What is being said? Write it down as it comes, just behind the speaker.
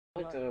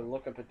like to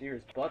look up a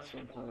deer's butt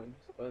sometimes,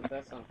 but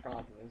that's not a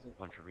problem, is it?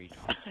 Bunch of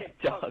retards.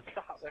 Dog.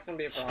 Is that gonna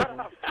be a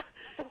problem?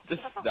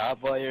 Just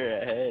stop while you're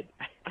ahead.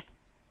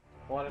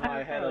 What am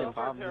I ahead of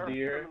the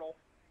deer?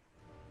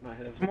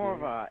 It's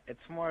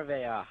more of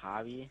a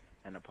hobby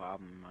and a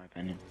problem in my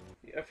opinion.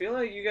 I feel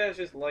like you guys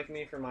just like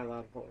me for my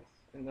loud voice,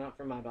 and not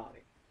for my body.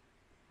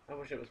 I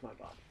wish it was my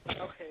body.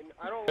 Okay,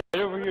 I don't...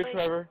 Right over here,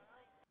 Trevor.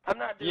 I'm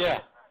not doing Yeah.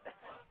 it.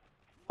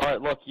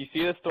 Alright, look, you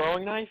see this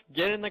throwing knife?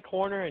 Get in the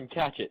corner and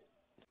catch it.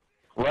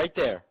 Right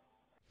there.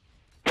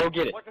 Go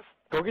get it.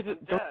 Go get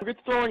the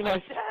throwing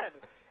knife.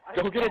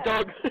 Go get it,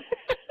 dog.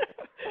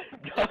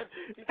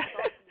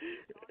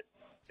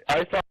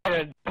 I saw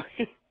it.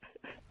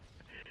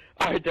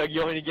 Alright, Doug,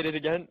 you want me to get it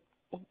again?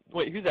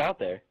 Wait, who's out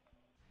there?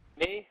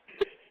 Me?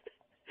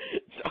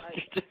 Doug,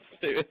 just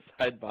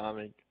suicide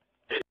bombing.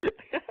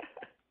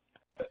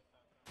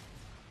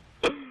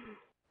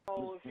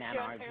 Oh, if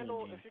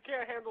you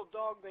can't handle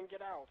dog, then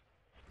get out.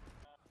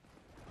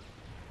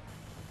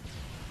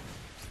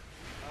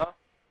 Huh?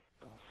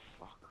 Oh,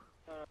 fuck.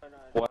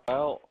 No.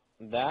 Well,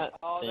 that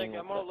thing...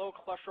 I'm on a low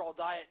cholesterol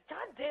diet.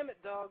 God damn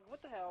it, dog.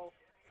 What the hell?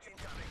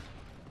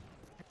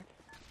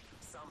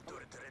 Some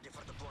turret ready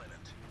for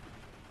deployment.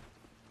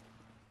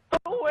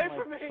 Go away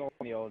from me!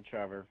 The old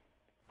Trevor.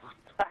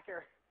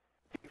 Slacker.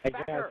 Hey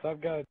guys, I'm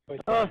good.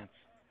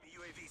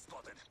 UAV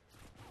spotted.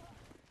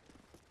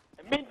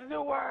 It means a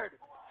new word.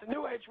 It's a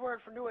new age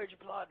word for new age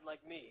blood like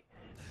me.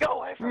 Go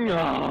away from me!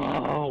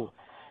 No!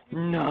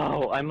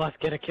 No, I must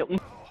get a kill.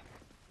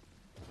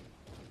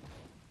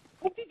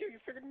 What did you do? You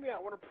figured me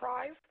out. Want a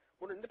prize?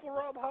 Want a nipple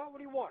rub, huh? What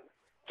do you want?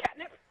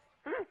 Catnip?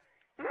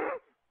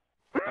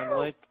 I'm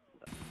like...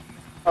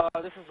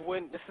 This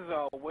is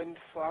a wind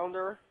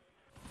flounder.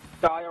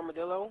 Sky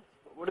armadillo.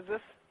 What is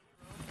this?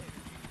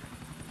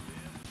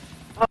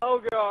 Oh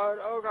god,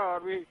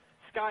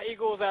 Sky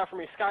Eagle's after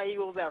me. Sky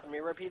Eagle's after me.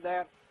 Repeat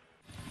that.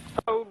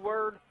 Code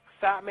word,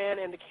 Fat Man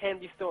in the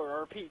candy store.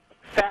 Repeat.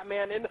 Fat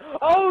Man in the...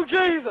 Oh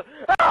Jesus!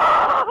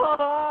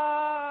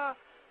 Ah!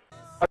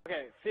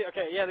 Okay,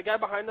 yeah, the guy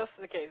behind us,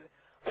 okay.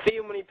 See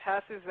him when he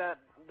passes that,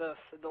 the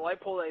light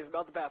pole that he's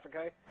about to pass,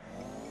 okay?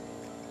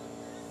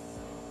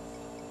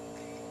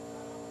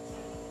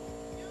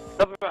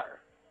 Doesn't matter.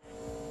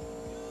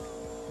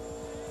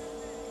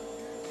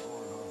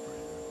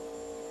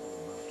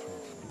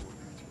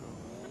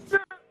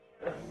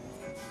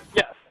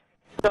 Yes,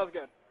 that was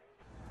good.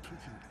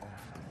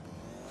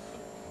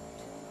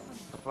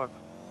 The fuck?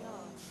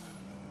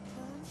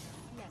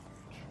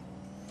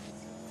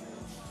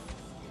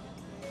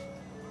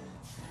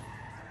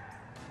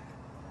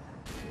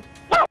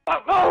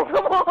 Oh,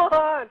 come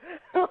on!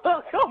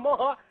 Come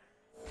on!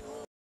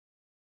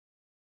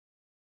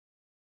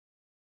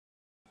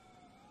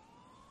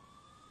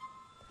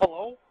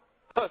 Hello?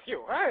 That's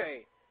you.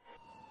 Hey!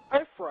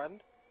 Hey,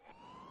 friend.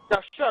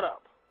 Now shut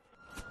up.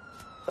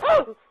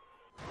 Oh!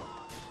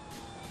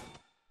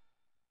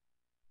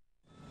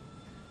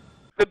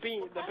 The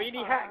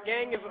beanie hat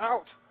gang is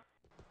out.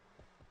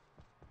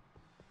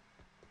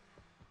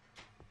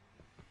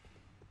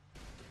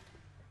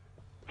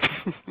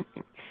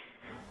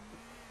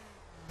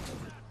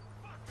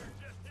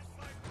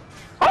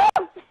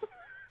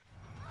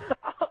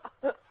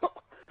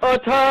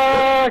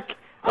 Attack!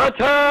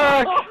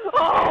 Attack!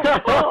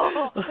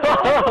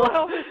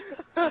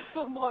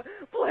 Someone,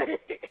 please!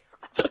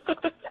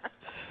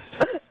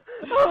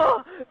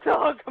 Oh,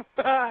 dog, come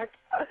back!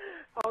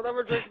 I'll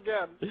never drink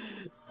again.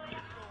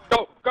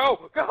 Go,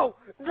 go, go!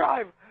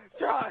 Drive,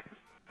 drive!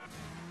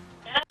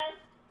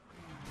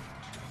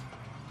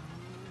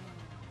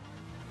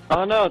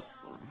 Oh no!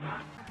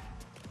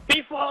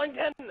 Beef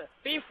Wellington!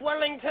 Beef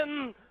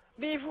Wellington!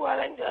 Beef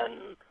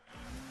Wellington!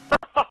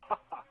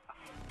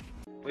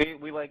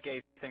 We like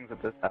gay things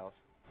at this house.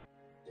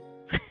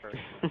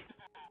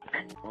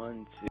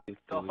 1, 2, 3.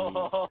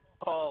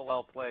 Oh,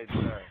 well played,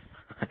 sir.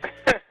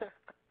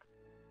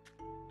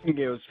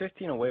 Okay, it was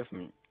 15 away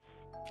from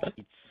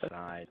each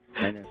side.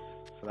 Minus,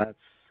 so that's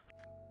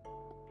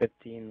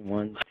 15,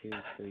 1, 2,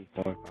 3,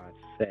 4, 5,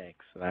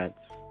 6. So that's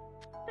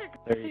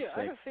 36.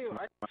 I can see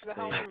the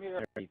house from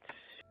here.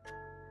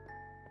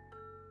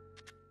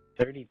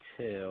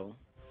 32.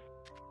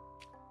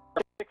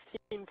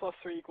 16 plus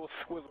 3 equals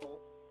swivel.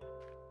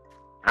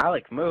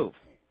 Alex, move.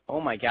 Oh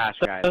my gosh,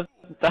 guys.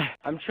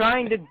 I'm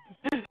trying to...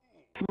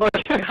 Look,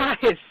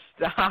 guys,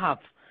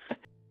 stop.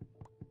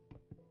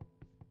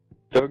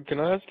 Doug, can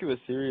I ask you a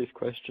serious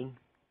question?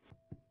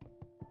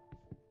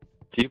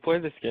 Do you play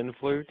the skin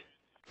flute?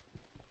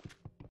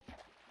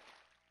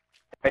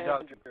 Hey,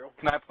 Doug,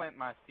 can I plant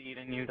my seed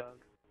in you,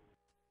 Doug?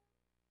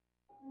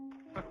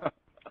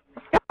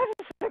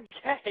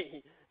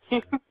 Okay.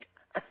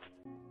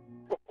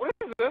 What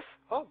is this?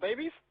 Oh,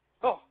 babies?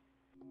 Oh.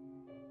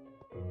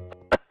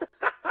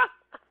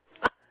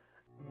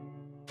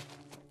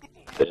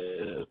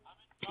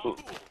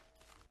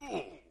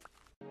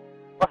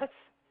 What?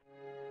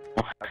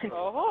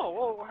 Oh,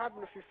 well, what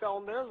happened if you fell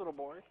in there, little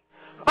boy?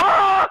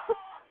 Ah!